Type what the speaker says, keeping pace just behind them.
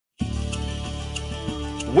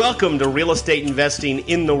Welcome to Real Estate Investing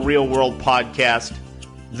in the Real World podcast.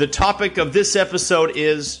 The topic of this episode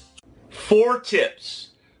is 4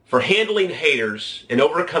 tips for handling haters and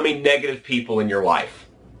overcoming negative people in your life.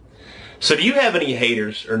 So do you have any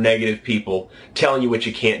haters or negative people telling you what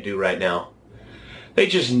you can't do right now? They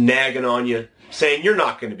just nagging on you, saying you're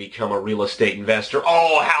not going to become a real estate investor.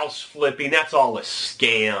 Oh, house flipping, that's all a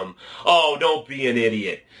scam. Oh, don't be an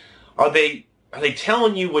idiot. Are they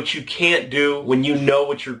telling you what you can't do when you know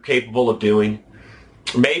what you're capable of doing?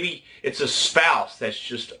 Maybe it's a spouse that's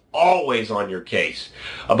just always on your case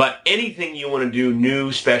about anything you want to do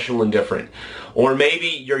new, special, and different. Or maybe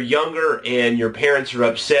you're younger and your parents are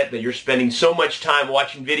upset that you're spending so much time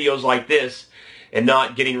watching videos like this and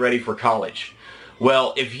not getting ready for college.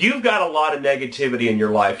 Well, if you've got a lot of negativity in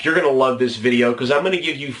your life, you're going to love this video because I'm going to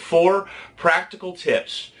give you 4 practical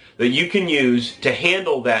tips that you can use to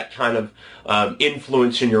handle that kind of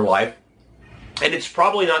influence in your life. And it's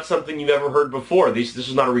probably not something you've ever heard before. This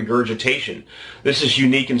is not a regurgitation. This is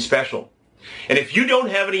unique and special. And if you don't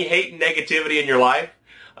have any hate and negativity in your life,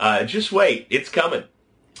 just wait. It's coming.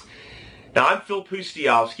 Now, I'm Phil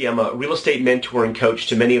Pustiowski. I'm a real estate mentor and coach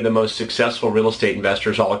to many of the most successful real estate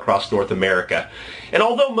investors all across North America. And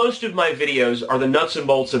although most of my videos are the nuts and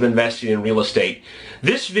bolts of investing in real estate,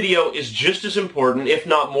 this video is just as important, if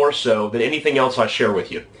not more so, than anything else I share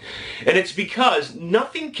with you. And it's because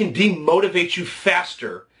nothing can demotivate you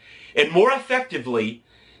faster and more effectively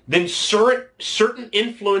than certain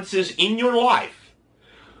influences in your life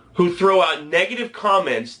who throw out negative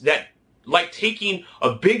comments that like taking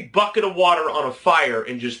a big bucket of water on a fire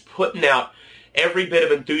and just putting out every bit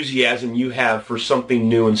of enthusiasm you have for something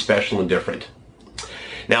new and special and different.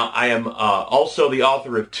 Now, I am also the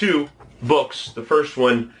author of 2 books. The first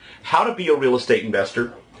one, How to Be a Real Estate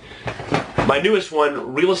Investor. My newest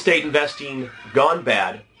one, Real Estate Investing Gone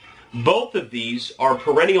Bad. Both of these are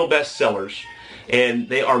perennial bestsellers, and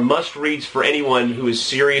they are must-reads for anyone who is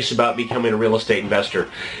serious about becoming a real estate investor.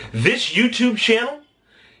 This YouTube channel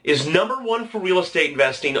is #1 for real estate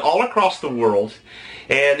investing all across the world,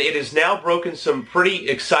 and it has now broken some pretty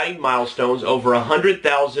exciting milestones, over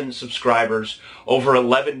 100,000 subscribers, over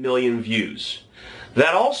 11 million views.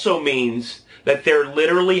 That also means that there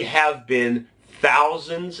literally have been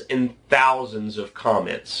thousands and thousands of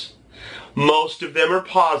comments. Most of them are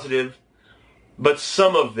positive, but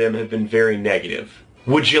some of them have been very negative.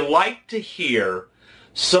 Would you like to hear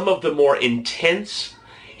some of the more intense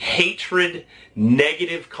hatred,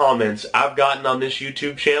 negative comments I've gotten on this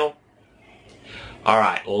YouTube channel? All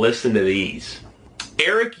right, listen to these.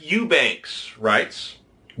 Eric Eubanks writes,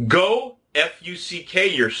 "Go F-U-C-K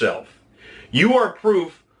yourself. You are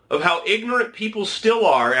proof of how ignorant people still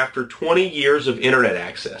are after 20 years of internet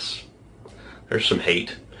access." There's some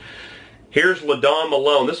hate. Here's LaDon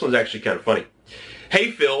Malone. This one's actually kind of funny. "Hey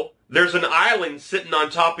Phil, there's an island sitting on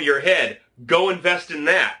top of your head. Go invest in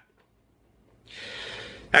that."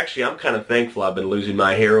 Actually, I'm kind of thankful I've been losing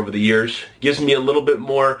my hair over the years. Gives me a little bit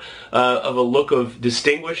more of a look of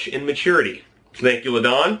distinguish and maturity. Thank you,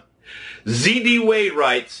 LaDon. ZD Wade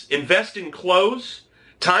writes, "Invest in clothes,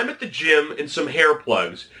 time at the gym, and some hair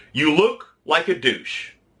plugs. You look like a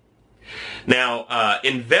douche." Now,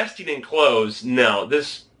 investing in clothes, no,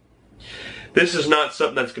 this is not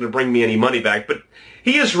something that's going to bring me any money back, but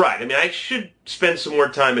he is right. I mean, I should spend some more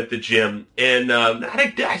time at the gym, and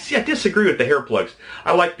I disagree with the hair plugs.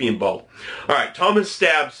 I like being bald. All right, Thomas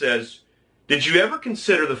Stab says, "Did you ever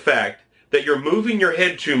consider the fact that you're moving your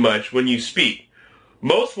head too much when you speak?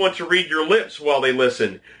 Most want to read your lips while they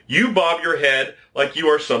listen. You bob your head like you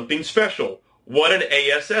are something special. What an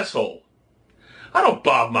ASS hole." I don't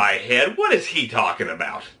bob my head. What is he talking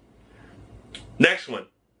about? Next one.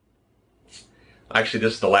 Actually,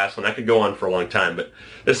 this is the last one. I could go on for a long time, but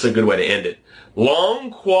this is a good way to end it.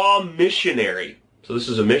 Long Qua Missionary, so this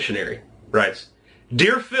is a missionary, writes,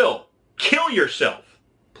 "Dear Phil, kill yourself,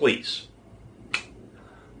 please."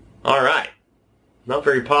 All right. Not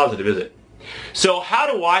very positive, is it? So how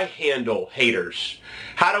do I handle haters?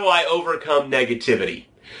 How do I overcome negativity?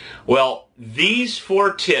 Well, these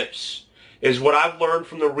 4 tips is what I've learned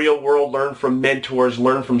from the real world, learned from mentors,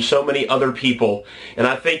 learned from so many other people, and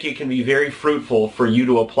I think it can be very fruitful for you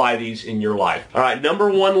to apply these in your life. All right,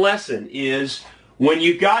 #1 lesson is when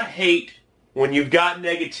you've got hate, when you've got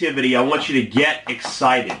negativity, I want you to get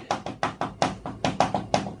excited.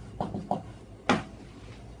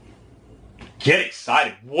 Get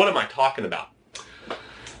excited. What am I talking about?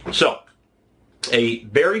 So, a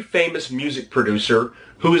very famous music producer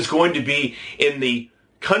who is going to be in the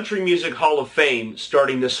Country Music Hall of Fame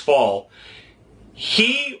starting this fall,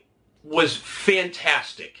 he was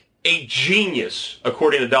fantastic a genius,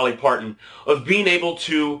 according to Dolly Parton, of being able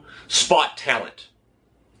to spot talent.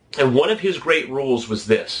 And one of his great rules was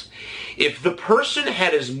this: if the person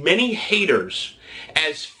had as many haters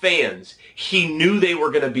as fans, he knew they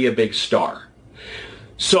were going to be a big star.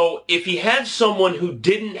 So if he had someone who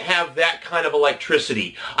didn't have that kind of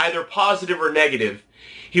electricity, either positive or negative,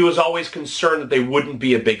 he was always concerned that they wouldn't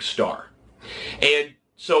be a big star. And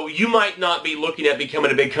so you might not be looking at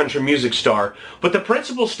becoming a big country music star, but the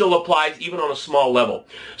principle still applies even on a small level.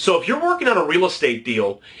 So if you're working on a real estate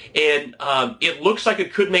deal and it looks like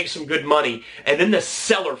it could make some good money, and then the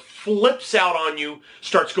seller flips out on you,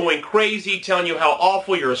 starts going crazy, telling you how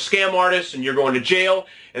awful you're a scam artist and you're going to jail,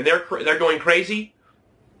 and they're going crazy,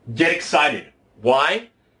 get excited. Why?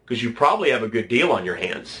 Because you probably have a good deal on your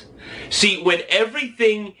hands. See, when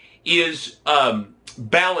everything is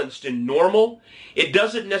balanced and normal, it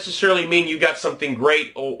doesn't necessarily mean you got something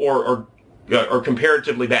great or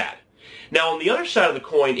comparatively bad. Now, on the other side of the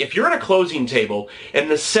coin, if you're at a closing table and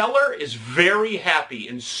the seller is very happy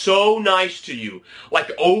and so nice to you,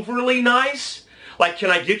 like overly nice, like, can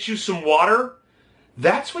I get you some water?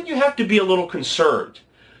 That's when you have to be a little concerned.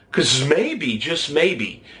 Because maybe, just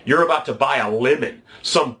maybe, you're about to buy a lemon,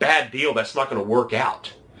 some bad deal that's not going to work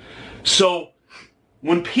out. So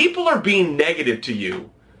when people are being negative to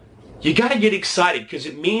you, you got to get excited, because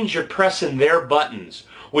it means you're pressing their buttons,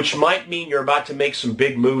 which might mean you're about to make some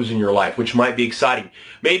big moves in your life, which might be exciting.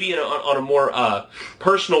 Maybe on a more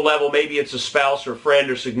personal level, maybe it's a spouse or friend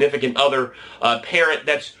or significant other, parent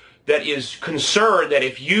that is concerned that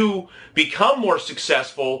if you become more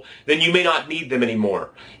successful, then you may not need them anymore.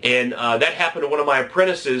 And that happened to one of my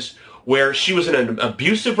apprentices, where she was in an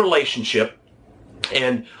abusive relationship,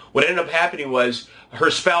 and what ended up happening was her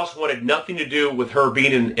spouse wanted nothing to do with her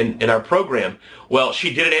being in our program. Well,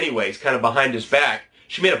 she did it anyways, kind of behind his back.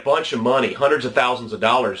 She made a bunch of money, hundreds of thousands of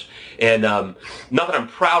dollars. And not that I'm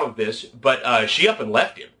proud of this, but she up and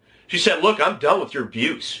left him. She said, look, I'm done with your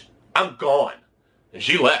abuse. I'm gone. And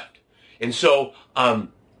she left. And so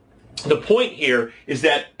the point here is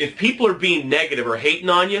that if people are being negative or hating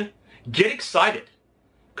on you, get excited,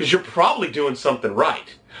 because you're probably doing something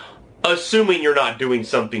right. Assuming you're not doing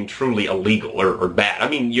something truly illegal or bad. I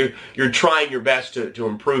mean, you're trying your best to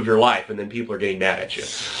improve your life, and then people are getting mad at you.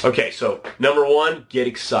 Okay, so number one, get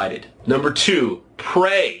excited. Number two,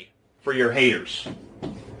 pray for your haters.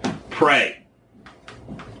 Pray.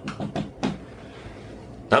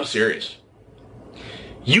 I'm serious.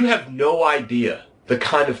 You have no idea the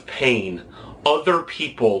kind of pain other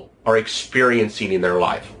people are experiencing in their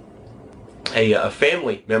life. A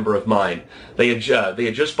family member of mine, they had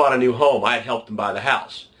just bought a new home. I had helped them buy the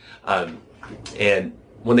house. And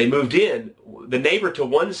when they moved in, the neighbor to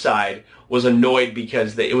one side was annoyed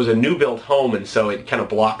because it was a new built home, and so it kind of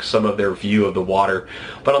blocked some of their view of the water.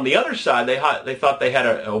 But on the other side, they thought they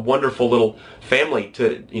had a wonderful little family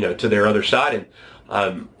to their other side.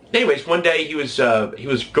 And anyways, one day he was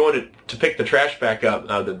going to pick the trash back up,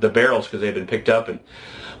 the barrels, because they had been picked up, and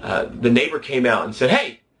the neighbor came out and said,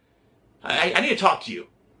 "Hey, I need to talk to you."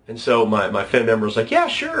 And so my family member was like, "Yeah,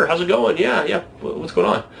 sure. How's it going? Yeah. What's going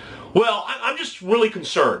on?" "Well, I'm just really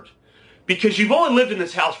concerned because you've only lived in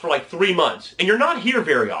this house for like 3 months and you're not here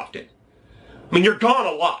very often. I mean, you're gone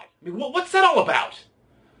a lot. I mean, what's that all about?"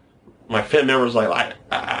 My family member was like,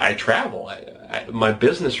 I travel. My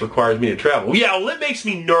business requires me to travel. "Yeah, well, it makes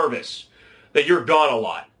me nervous that you're gone a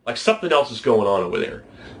lot. Like something else is going on over there."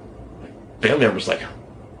 Family member was like,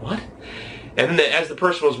 "What?" And then as the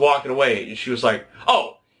person was walking away, she was like,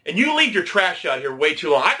 "Oh, and you leave your trash out here way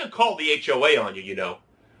too long. I could call the HOA on you, you know.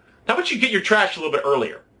 How about you get your trash a little bit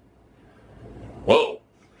earlier?" Whoa.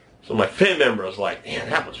 So my family member was like, "Man,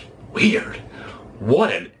 that was weird.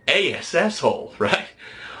 What an ASS hole," right?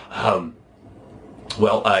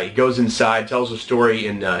 He goes inside, tells a story,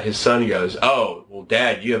 and his son goes, "Oh, well,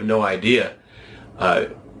 Dad, you have no idea.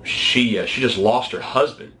 She just lost her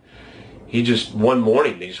husband. One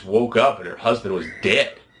morning, they just woke up and her husband was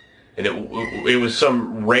dead. And it was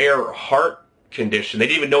some rare heart condition they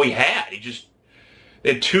didn't even know he had.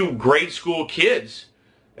 They had 2 grade school kids,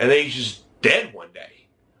 and he's just dead one day."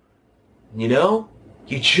 You know,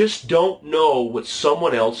 you just don't know what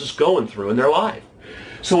someone else is going through in their life.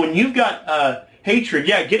 So when you've got hatred,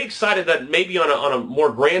 yeah, get excited that maybe on a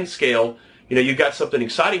more grand scale, you've got something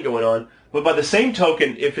exciting going on. But by the same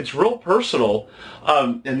token, if it's real personal,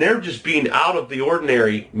 and they're just being out of the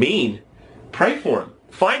ordinary mean, pray for them.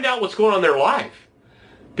 Find out what's going on in their life,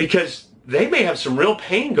 because they may have some real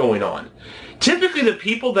pain going on. Typically, the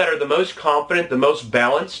people that are the most confident, the most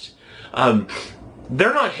balanced,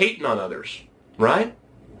 they're not hating on others, right?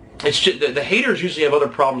 It's just the haters usually have other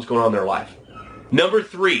problems going on in their life. Number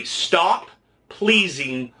 3, stop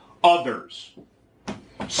pleasing others.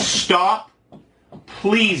 Stop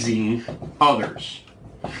pleasing others.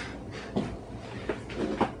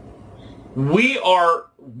 We are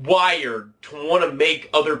wired to want to make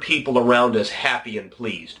other people around us happy and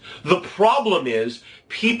pleased. The problem is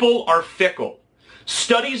people are fickle.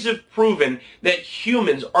 Studies have proven that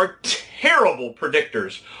humans are terrible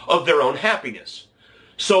predictors of their own happiness.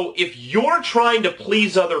 So if you're trying to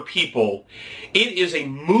please other people, it is a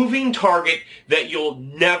moving target that you'll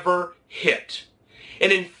never hit.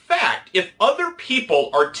 And in fact, if other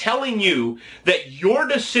people are telling you that your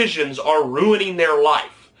decisions are ruining their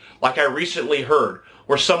life, like I recently heard,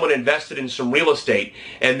 where someone invested in some real estate,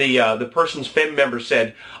 and the person's family member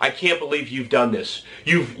said, "I can't believe you've done this.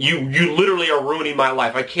 You literally are ruining my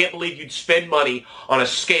life. I can't believe you'd spend money on a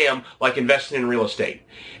scam like investing in real estate."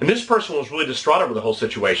 And this person was really distraught over the whole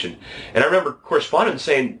situation. And I remember corresponding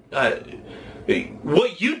saying,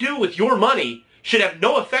 "What you do with your money should have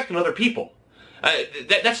no effect on other people.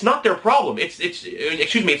 That's not their problem. It's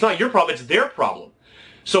not your problem. It's their problem."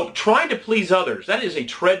 So trying to please others, that is a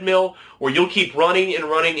treadmill where you'll keep running and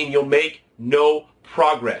running and you'll make no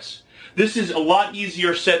progress. This is a lot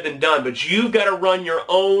easier said than done, but you've got to run your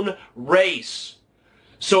own race.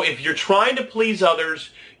 So if you're trying to please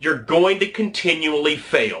others, you're going to continually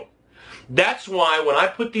fail. That's why when I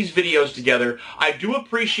put these videos together, I do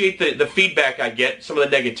appreciate the feedback I get, some of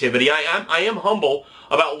the negativity. I am humble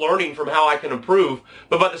about learning from how I can improve,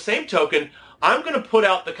 but by the same token, I'm going to put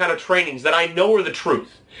out the kind of trainings that I know are the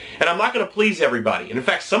truth. And I'm not going to please everybody. And in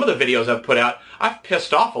fact, some of the videos I've put out, I've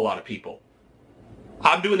pissed off a lot of people.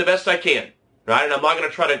 I'm doing the best I can, right? And I'm not going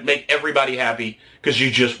to try to make everybody happy, because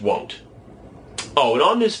you just won't. Oh, and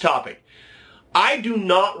on this topic, I do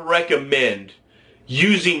not recommend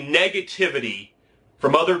using negativity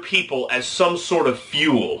from other people as some sort of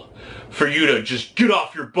fuel for you to just get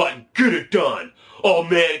off your butt and get it done. "Oh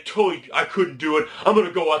man, I told you I couldn't do it. I'm going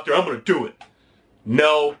to go out there, I'm going to do it."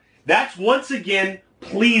 No, that's once again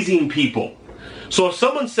pleasing people. So if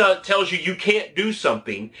someone tells you you can't do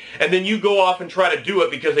something, and then you go off and try to do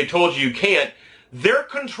it because they told you you can't, they're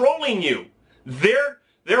controlling you.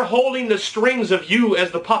 They're holding the strings of you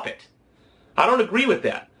as the puppet. I don't agree with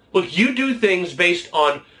that. Look, you do things based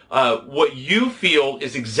on what you feel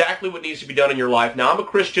is exactly what needs to be done in your life. Now, I'm a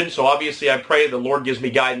Christian, so obviously I pray the Lord gives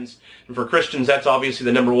me guidance. And for Christians, that's obviously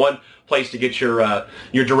the number one place to get your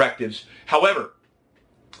directives. However,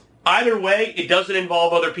 either way, it doesn't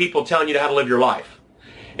involve other people telling you how to live your life.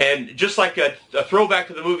 And just like a throwback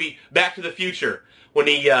to the movie Back to the Future, when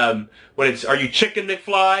it's, "Are you Chicken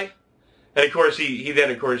McFly?" And of course, he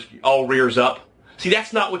then, of course, all rears up. See,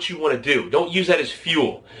 that's not what you want to do. Don't use that as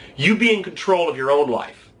fuel. You be in control of your own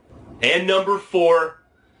life. And number 4,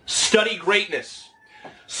 study greatness.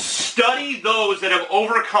 Study those that have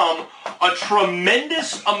overcome a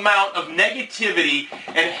tremendous amount of negativity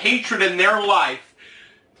and hatred in their life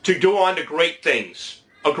to go on to great things.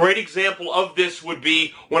 A great example of this would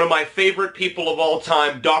be one of my favorite people of all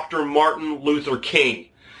time, Dr. Martin Luther King.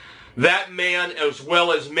 That man, as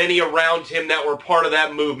well as many around him that were part of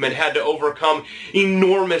that movement, had to overcome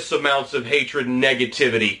enormous amounts of hatred and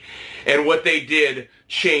negativity. And what they did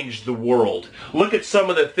changed the world. Look at some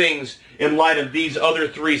of the things in light of these other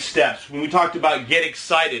 3 steps. When we talked about get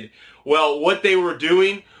excited, well, what they were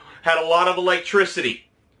doing had a lot of electricity,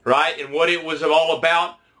 right? And what it was all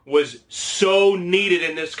about was so needed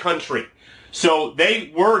in this country. So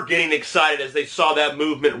they were getting excited as they saw that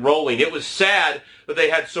movement rolling. It was sad that they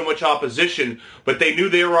had so much opposition, but they knew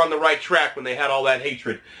they were on the right track when they had all that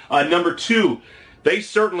hatred. Number 2, they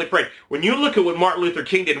certainly prayed. When you look at what Martin Luther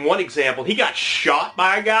King did in one example, he got shot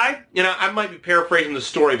by a guy. You know, I might be paraphrasing the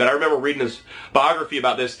story, but I remember reading his biography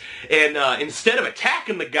about this. And instead of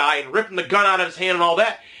attacking the guy and ripping the gun out of his hand and all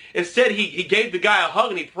that, instead he gave the guy a hug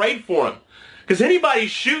and he prayed for him. Because anybody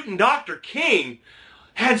shooting Dr. King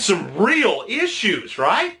had some real issues,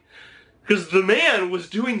 right? Because the man was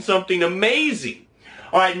doing something amazing.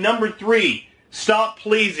 All right, number 3, stop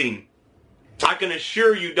pleasing. I can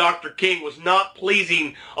assure you Dr. King was not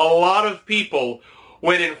pleasing a lot of people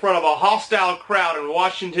when in front of a hostile crowd in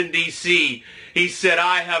Washington, D.C., he said,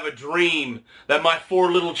 "I have a dream that my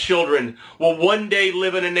 4 little children will one day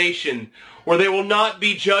live in a nation where they will not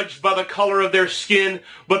be judged by the color of their skin,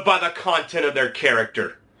 but by the content of their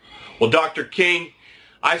character." Well, Dr. King,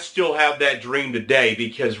 I still have that dream today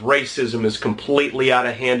because racism is completely out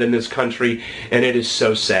of hand in this country, and it is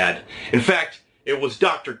so sad. In fact, it was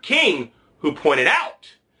Dr. King who pointed out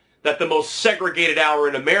that the most segregated hour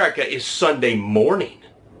in America is Sunday morning.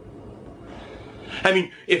 I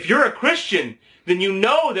mean, if you're a Christian, then you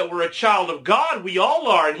know that we're a child of God. We all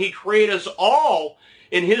are, and he created us all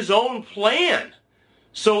in his own plan.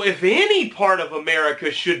 So if any part of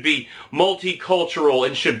America should be multicultural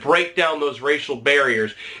and should break down those racial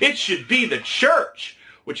barriers, it should be the church,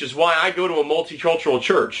 which is why I go to a multicultural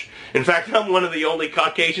church. In fact, I'm one of the only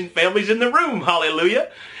Caucasian families in the room,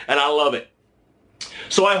 hallelujah, and I love it.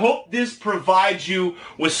 So I hope this provides you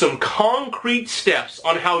with some concrete steps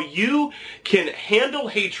on how you can handle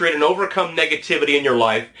hatred and overcome negativity in your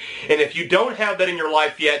life. And if you don't have that in your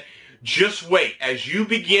life yet, just wait. As you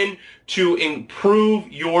begin to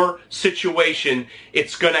improve your situation,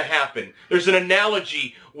 it's going to happen. There's an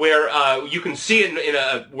analogy where you can see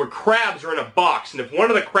where crabs are in a box, and if one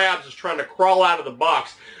of the crabs is trying to crawl out of the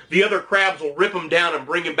box, the other crabs will rip him down and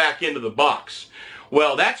bring him back into the box.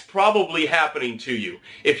 Well, that's probably happening to you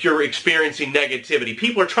if you're experiencing negativity.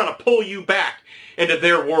 People are trying to pull you back into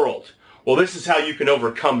their world. Well, this is how you can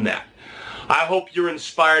overcome that. I hope you're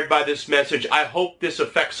inspired by this message. I hope this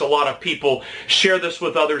affects a lot of people. Share this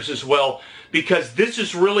with others as well, because this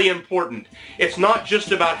is really important. It's not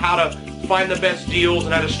just about how to find the best deals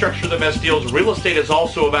and how to structure the best deals. Real estate is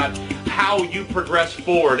also about how you progress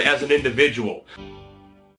forward as an individual.